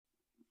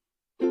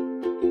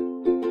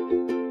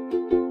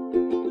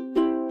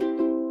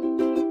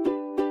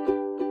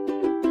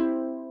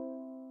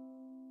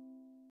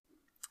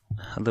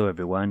Hello,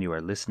 everyone. You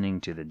are listening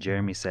to the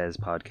Jeremy Says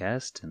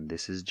podcast, and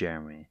this is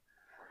Jeremy.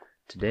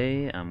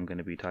 Today, I'm going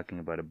to be talking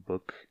about a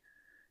book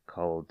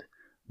called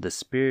The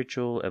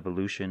Spiritual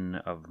Evolution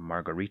of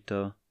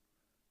Margarito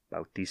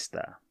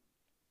Bautista,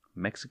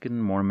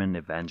 Mexican Mormon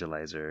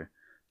evangelizer,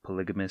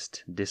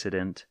 polygamist,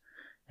 dissident,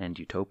 and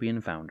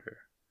utopian founder,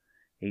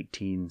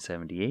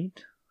 1878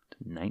 to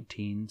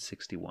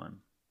 1961.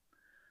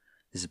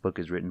 This book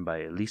is written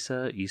by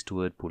Elisa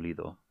Eastwood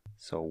Pulido.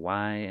 So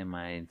why am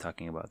I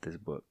talking about this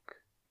book?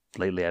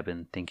 Lately, I've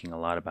been thinking a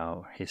lot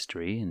about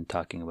history and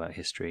talking about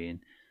history, and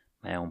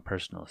my own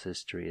personal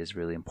history is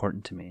really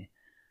important to me,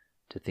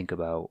 to think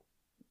about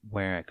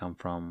where I come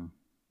from,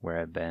 where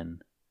I've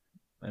been.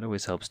 It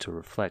always helps to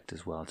reflect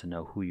as well, to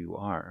know who you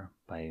are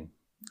by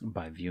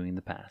viewing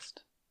the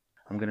past.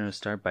 I'm going to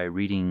start by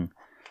reading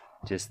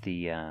just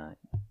the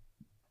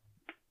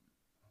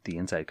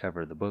inside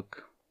cover of the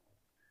book.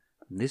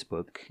 This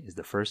book is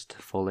the first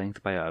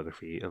full-length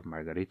biography of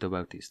Margarito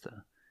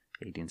Bautista,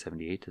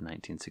 1878 to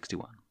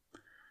 1961.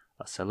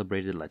 A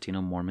celebrated Latino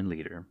Mormon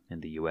leader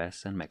in the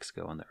U.S. and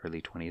Mexico in the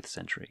early 20th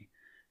century,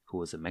 who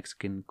was a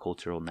Mexican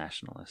cultural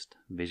nationalist,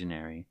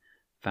 visionary,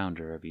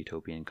 founder of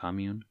Utopian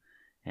Commune,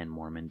 and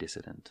Mormon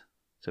dissident.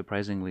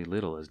 Surprisingly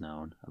little is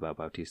known about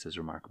Bautista's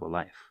remarkable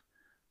life,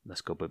 the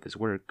scope of his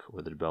work,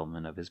 or the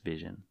development of his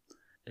vision.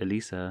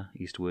 Elisa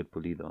Eastwood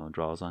Pulido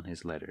draws on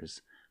his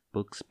letters,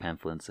 books,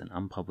 pamphlets, and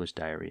unpublished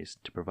diaries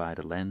to provide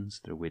a lens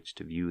through which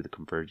to view the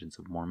convergence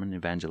of Mormon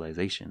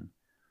evangelization,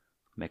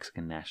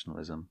 Mexican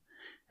nationalism,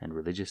 and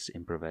religious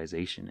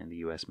improvisation in the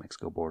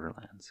U.S.-Mexico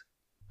borderlands.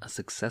 A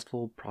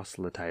successful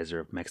proselytizer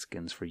of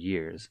Mexicans for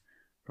years,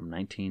 from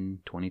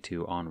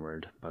 1922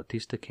 onward,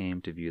 Bautista came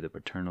to view the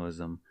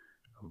paternalism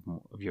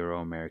of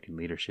Euro-American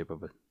leadership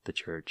of the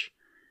Church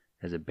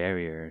as a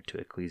barrier to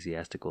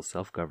ecclesiastical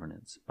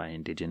self-governance by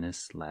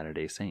indigenous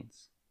Latter-day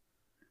Saints.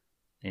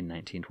 In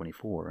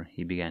 1924,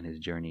 he began his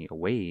journey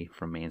away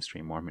from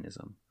mainstream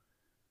Mormonism.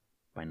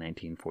 By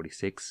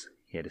 1946,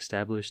 he had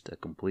established a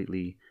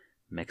completely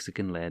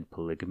Mexican-led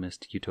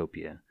polygamist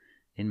utopia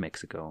in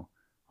Mexico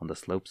on the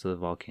slopes of the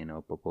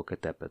volcano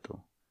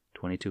Popocatépetl,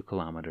 22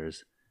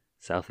 kilometers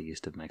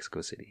southeast of Mexico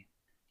City.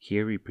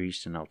 Here he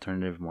preached an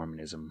alternative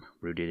Mormonism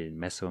rooted in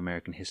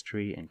Mesoamerican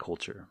history and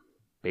culture,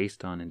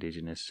 based on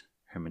indigenous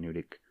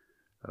hermeneutic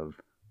of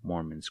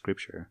Mormon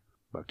scripture.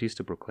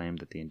 Bautista proclaimed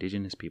that the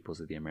indigenous peoples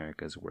of the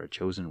Americas were a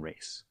chosen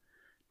race,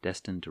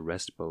 destined to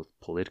wrest both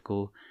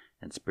political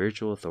and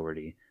spiritual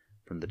authority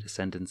from the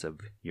descendants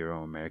of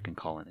Euro-American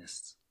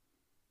colonists.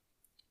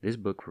 This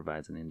book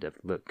provides an in-depth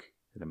look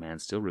at a man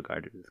still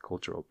regarded with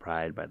cultural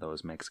pride by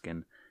those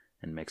Mexican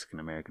and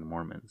Mexican-American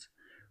Mormons,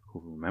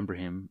 who remember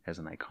him as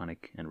an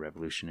iconic and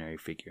revolutionary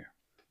figure.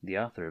 The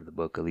author of the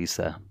book,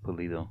 Elisa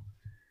Pulido,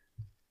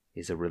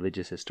 is a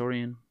religious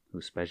historian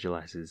who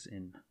specializes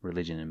in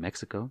religion in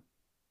Mexico,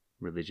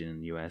 religion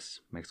in the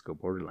U.S.-Mexico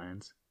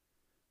borderlands,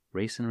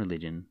 race and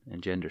religion,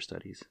 and gender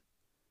studies.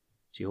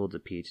 She holds a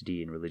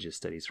Ph.D. in religious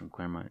studies from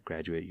Claremont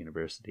Graduate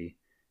University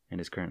and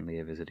is currently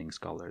a visiting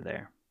scholar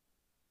there.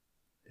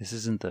 This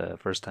isn't the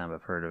first time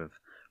I've heard of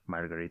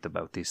Margarito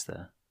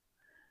Bautista.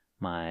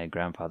 My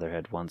grandfather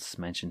had once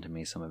mentioned to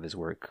me some of his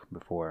work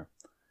before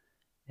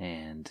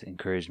and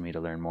encouraged me to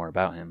learn more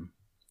about him.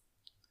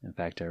 In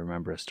fact, I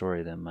remember a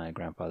story that my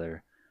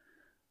grandfather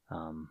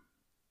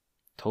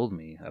told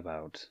me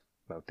about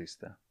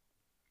Bautista.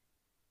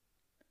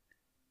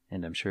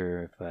 And I'm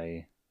sure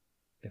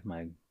if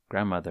my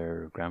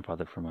grandmother or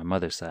grandfather from my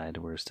mother's side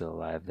were still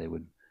alive, they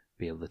would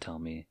be able to tell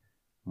me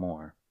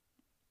more.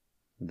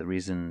 The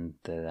reason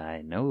that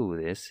I know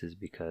this is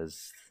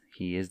because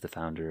he is the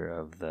founder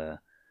of the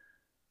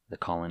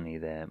colony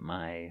that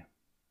my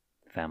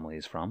family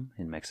is from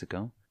in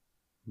Mexico.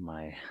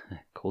 My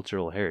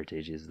cultural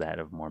heritage is that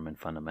of Mormon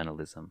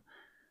fundamentalism,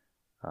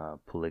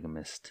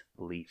 polygamist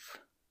belief.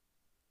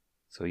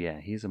 So yeah,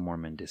 he's a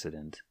Mormon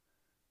dissident,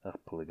 a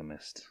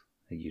polygamist,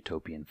 a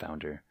utopian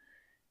founder,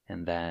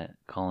 and that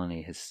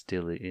colony is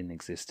still in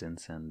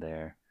existence, and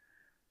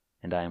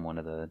I am one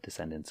of the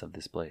descendants of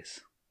this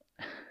place.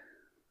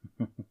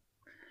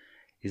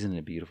 Isn't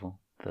it beautiful?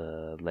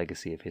 The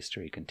legacy of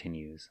history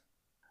continues.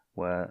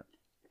 What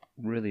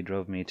really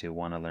drove me to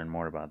want to learn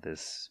more about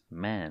this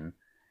man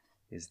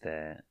is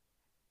that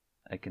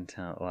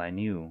I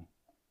knew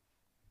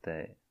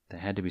that there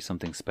had to be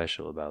something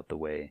special about the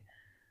way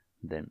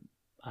that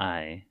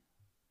I,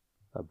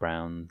 a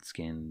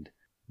brown-skinned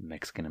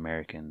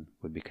Mexican-American,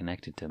 would be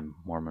connected to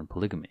Mormon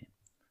polygamy.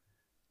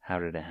 How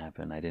did it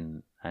happen?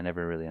 I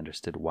never really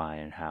understood why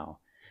and how.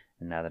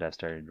 And now that I've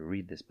started to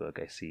read this book,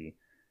 I see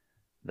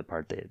the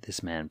part that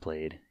this man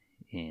played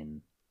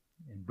in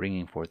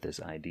bringing forth this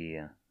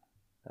idea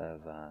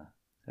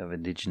of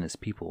indigenous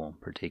people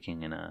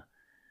partaking in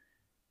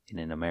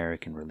an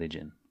American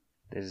religion.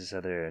 There's this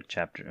other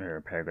chapter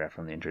or paragraph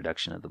from the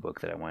introduction of the book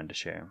that I wanted to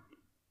share.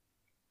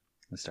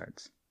 It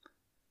starts,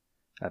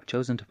 I've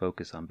chosen to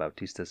focus on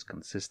Bautista's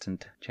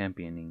consistent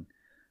championing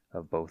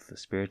of both the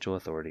spiritual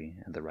authority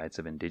and the rights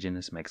of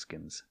indigenous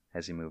Mexicans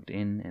as he moved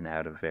in and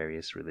out of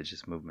various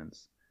religious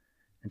movements,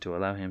 and to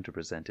allow him to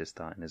present his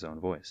thought in his own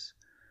voice.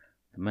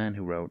 The man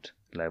who wrote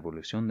La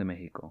Evolución de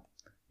México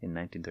in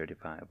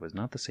 1935 was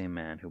not the same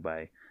man who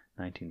by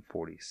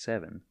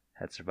 1947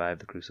 had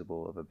survived the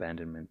crucible of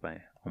abandonment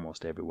by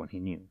almost everyone he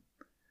knew.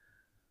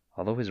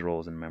 Although his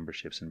roles and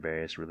memberships in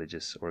various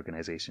religious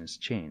organizations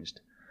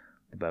changed,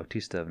 the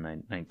Bautista of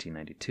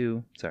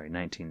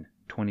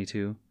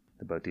 1922,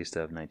 the Bautista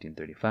of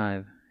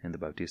 1935, and the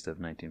Bautista of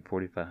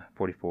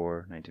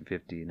 1944,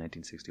 1950,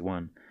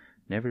 1961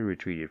 never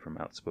retreated from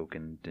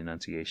outspoken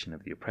denunciation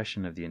of the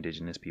oppression of the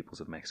indigenous peoples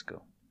of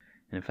Mexico.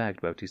 In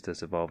fact,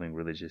 Bautista's evolving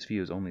religious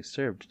views only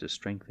served to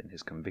strengthen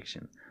his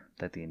conviction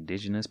that the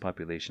indigenous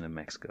population of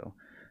Mexico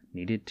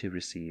needed to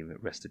receive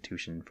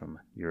restitution from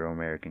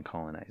Euro-American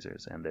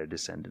colonizers and their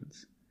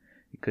descendants.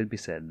 It could be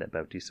said that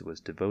Bautista was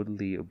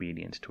devotedly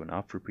obedient to an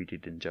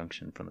oft-repeated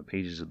injunction from the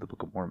pages of the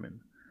Book of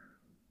Mormon,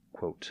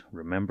 quote,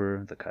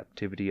 "Remember the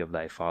captivity of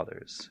thy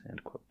fathers,"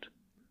 end quote.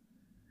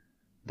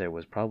 There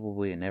was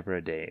probably never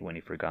a day when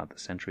he forgot the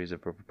centuries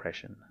of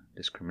oppression,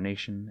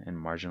 discrimination, and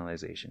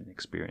marginalization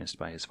experienced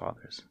by his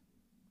fathers.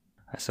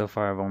 So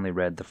far, I've only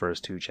read the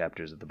first 2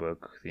 chapters of the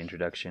book, the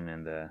introduction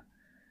and the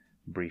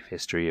brief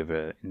history of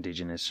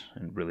indigenous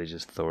and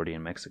religious authority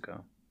in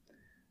Mexico,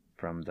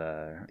 from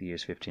the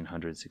years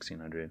 1500,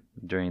 1600,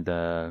 during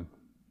the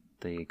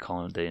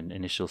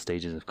initial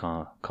stages of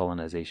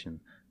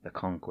colonization, the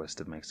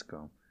conquest of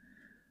Mexico,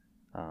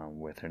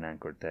 with Hernan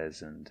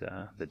Cortez and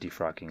the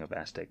defrocking of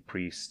Aztec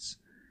priests,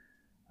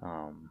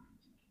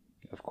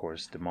 of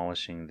course,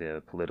 demolishing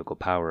the political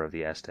power of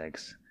the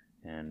Aztecs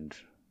and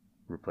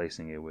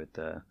replacing it with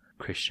the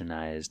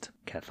Christianized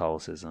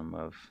Catholicism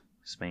of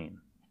Spain.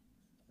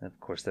 Of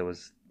course,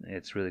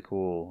 it's really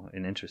cool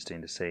and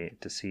interesting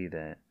to see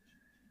that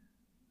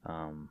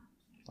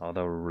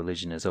although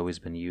religion has always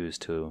been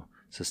used to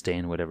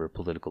sustain whatever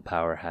political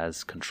power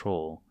has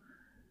control,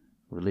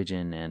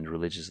 religion and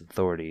religious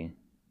authority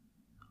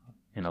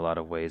in a lot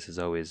of ways has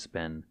always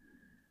been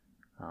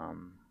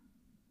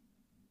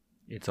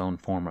its own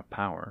form of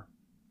power.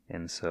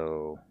 And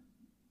so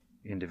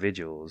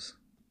individuals,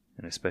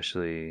 and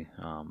especially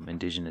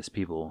indigenous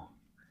people,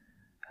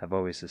 have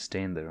always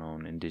sustained their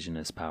own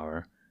indigenous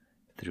power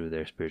through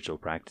their spiritual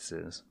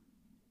practices.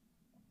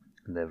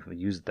 And they've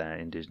used that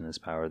indigenous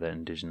power, that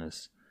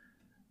indigenous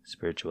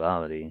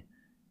spirituality,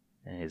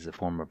 as a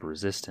form of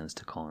resistance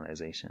to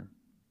colonization.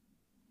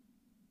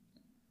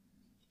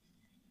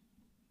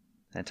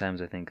 At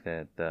times I think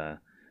that the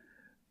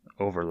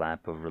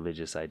overlap of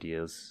religious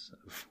ideas,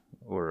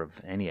 or of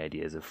any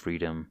ideas of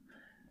freedom,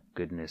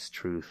 goodness,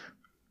 truth,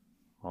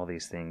 all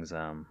these things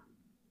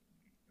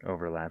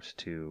overlapped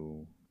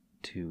to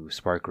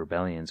spark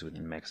rebellions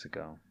within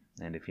Mexico.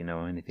 And if you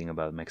know anything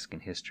about Mexican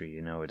history,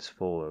 you know it's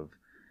full of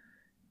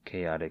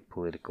chaotic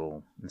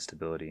political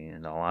instability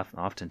and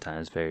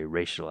oftentimes very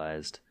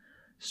racialized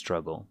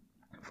struggle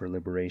for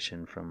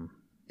liberation from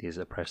these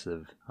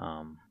oppressive,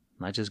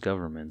 not just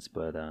governments,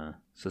 but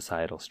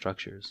societal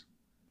structures.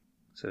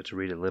 So to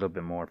read a little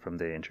bit more from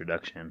the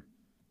introduction,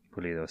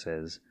 Pulido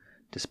says,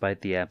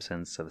 despite the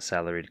absence of a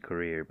salaried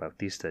career,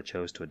 Bautista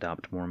chose to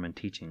adopt Mormon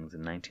teachings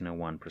in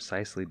 1901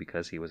 precisely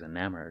because he was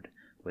enamored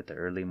with the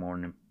early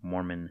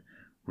Mormon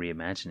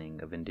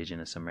reimagining of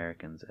indigenous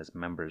Americans as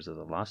members of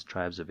the lost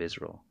tribes of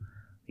Israel.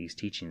 These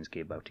teachings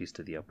gave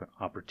Bautista the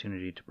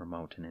opportunity to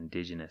promote an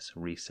indigenous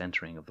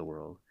recentering of the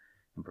world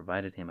and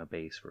provided him a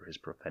base for his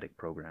prophetic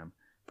program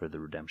for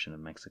the redemption of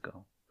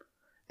Mexico.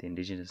 The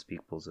indigenous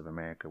peoples of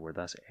America were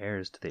thus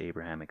heirs to the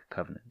Abrahamic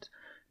covenant,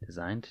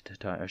 designed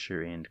to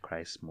usher in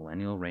Christ's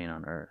millennial reign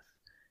on earth.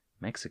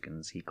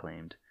 Mexicans, he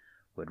claimed,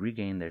 would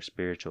regain their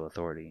spiritual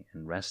authority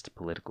and wrest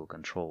political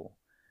control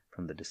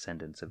from the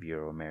descendants of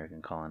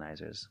Euro-American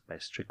colonizers by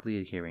strictly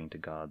adhering to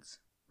God's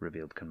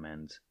revealed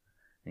commands,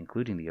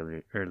 including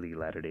the early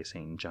Latter-day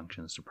Saint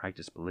injunctions to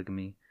practice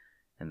polygamy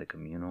and the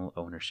communal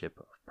ownership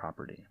of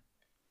property.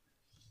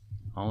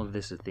 All of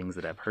this is things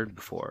that I've heard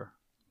before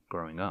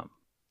growing up,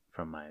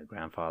 from my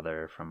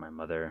grandfather, from my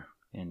mother,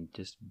 and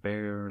just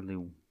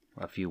barely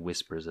a few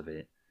whispers of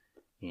it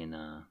in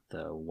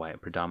the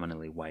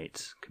predominantly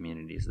white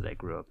communities that I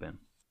grew up in.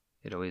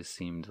 It always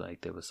seemed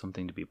like there was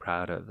something to be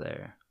proud of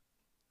there,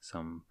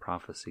 some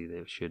prophecy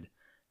that should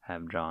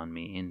have drawn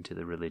me into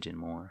the religion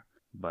more.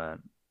 But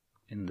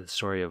in the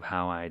story of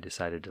how I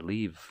decided to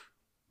leave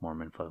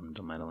Mormon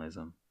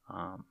fundamentalism,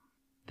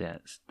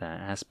 that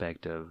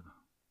aspect of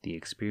the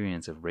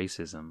experience of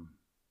racism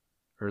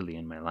early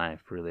in my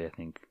life really, I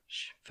think,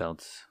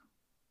 felt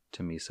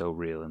to me so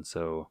real and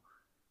so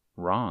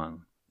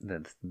wrong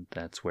that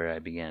that's where I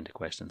began to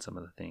question some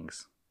of the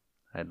things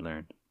I'd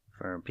learned.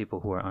 For people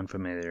who are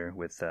unfamiliar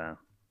with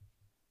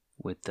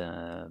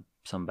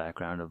some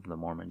background of the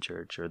Mormon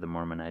Church or the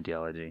Mormon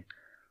ideology,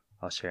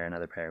 I'll share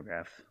another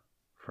paragraph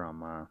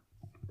from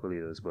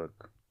Pulido's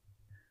book.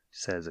 It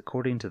says,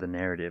 according to the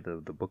narrative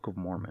of the Book of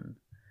Mormon,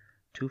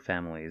 2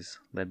 families,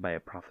 led by a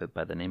prophet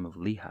by the name of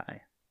Lehi,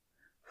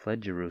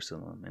 fled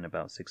Jerusalem in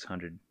about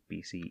 600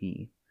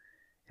 BCE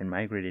and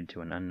migrated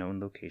to an unknown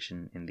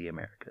location in the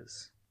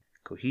Americas.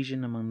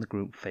 Cohesion among the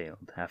group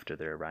failed after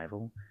their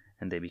arrival,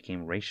 and they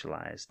became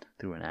racialized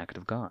through an act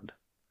of God.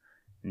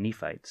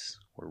 Nephites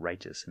were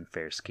righteous and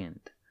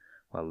fair-skinned,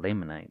 while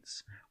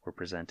Lamanites were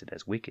presented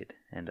as wicked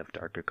and of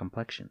darker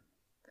complexion.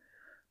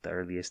 The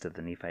earliest of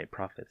the Nephite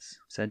prophets,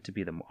 said to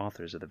be the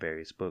authors of the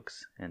various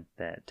books, and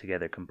that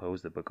together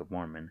compose the Book of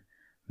Mormon,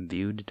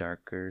 viewed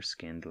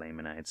darker-skinned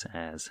Lamanites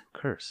as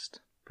cursed.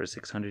 For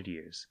 600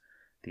 years,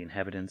 the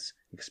inhabitants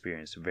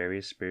experienced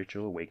various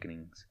spiritual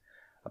awakenings,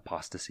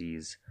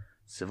 apostasies,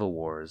 civil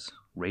wars,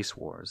 race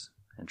wars,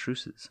 and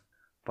truces.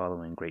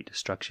 Following great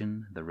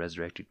destruction, the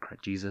resurrected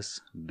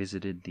Jesus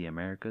visited the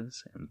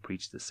Americas and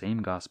preached the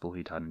same gospel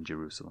he taught in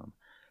Jerusalem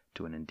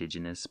to an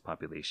indigenous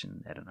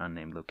population at an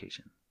unnamed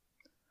location.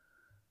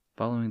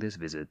 Following this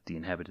visit, the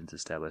inhabitants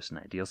established an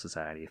ideal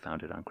society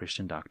founded on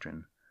Christian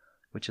doctrine,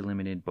 which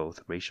eliminated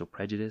both racial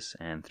prejudice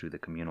and, through the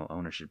communal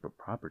ownership of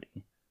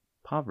property,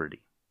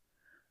 poverty.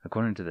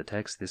 According to the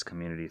text, this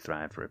community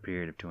thrived for a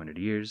period of 200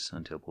 years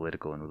until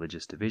political and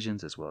religious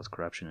divisions, as well as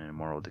corruption and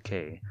moral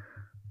decay,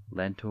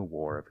 led to a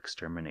war of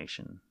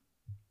extermination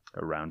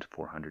around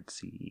 400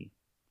 CE.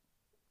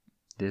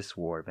 This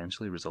war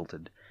eventually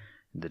resulted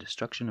in the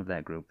destruction of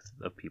that group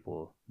of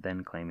people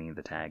then claiming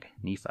the tag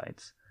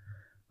Nephites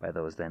by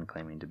those then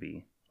claiming to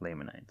be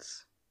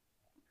Lamanites.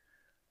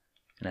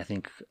 And I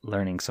think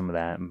learning some of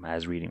that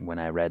as reading, when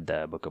I read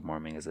the Book of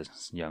Mormon as a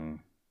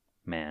young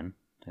man,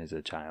 as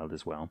a child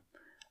as well,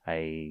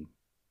 I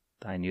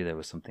knew there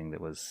was something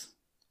that was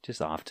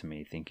just off to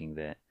me, thinking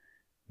that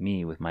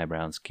me with my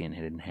brown skin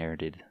had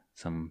inherited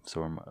some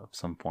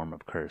form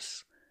of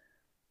curse.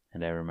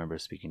 And I remember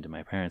speaking to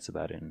my parents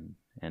about it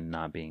and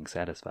not being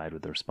satisfied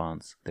with the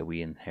response that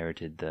we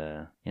inherited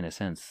in a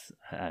sense,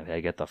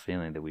 I get the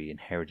feeling that we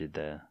inherited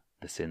the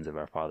sins of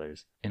our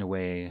fathers. In a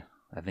way,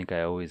 I think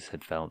I always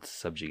had felt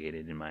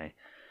subjugated in my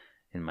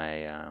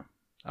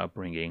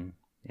upbringing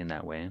in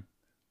that way,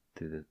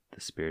 through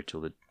the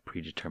spiritual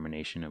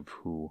predetermination of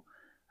who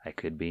I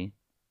could be.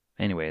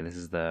 Anyway, this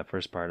is the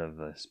first part of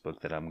this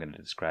book that I'm going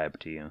to describe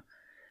to you,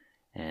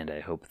 and I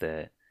hope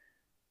that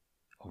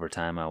over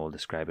time I will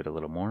describe it a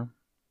little more.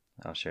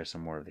 I'll share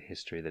some more of the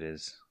history that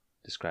is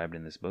described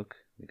in this book,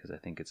 because I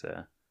think it's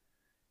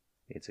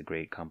a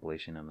great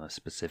compilation of a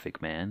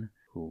specific man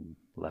who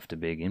left a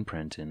big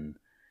imprint in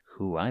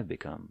who I've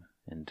become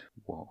and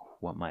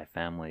what my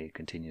family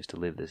continues to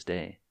live this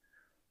day.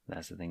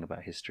 That's the thing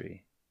about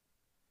history.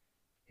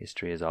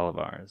 History is all of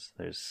ours.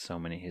 There's so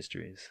many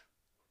histories.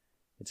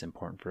 It's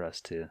important for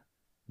us to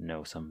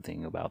know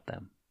something about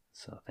them.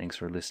 So thanks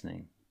for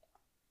listening.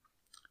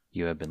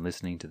 You have been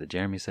listening to the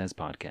Jeremy Says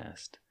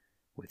podcast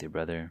with your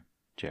brother,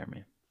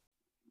 Jeremy.